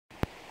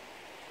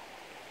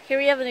Here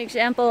we have an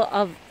example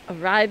of a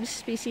ribes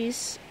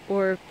species,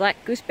 or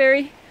black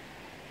gooseberry.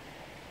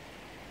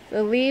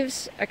 The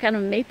leaves are kind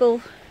of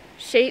maple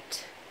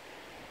shaped,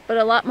 but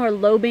a lot more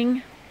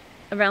lobing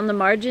around the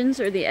margins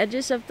or the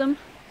edges of them.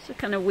 So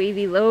kind of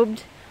wavy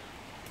lobed.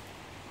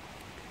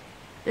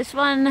 This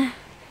one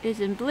is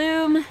in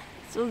bloom,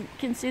 so you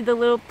can see the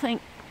little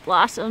pink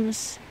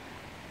blossoms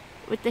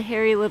with the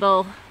hairy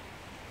little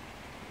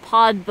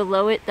pod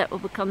below it that will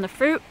become the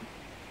fruit.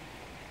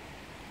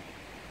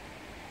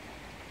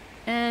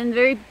 And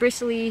very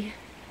bristly,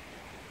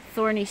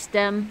 thorny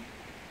stem.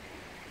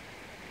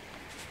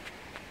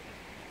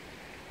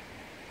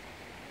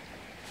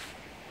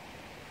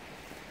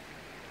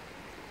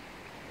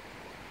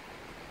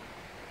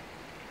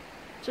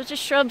 So it's a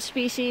shrub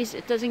species.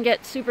 It doesn't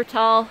get super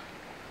tall.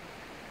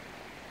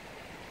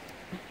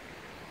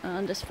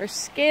 Just for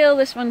scale,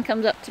 this one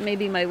comes up to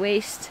maybe my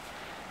waist.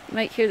 You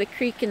might hear the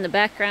creek in the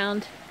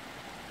background.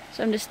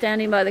 So I'm just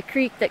standing by the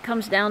creek that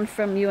comes down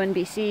from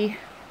UNBC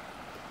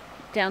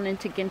down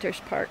into Ginters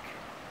Park.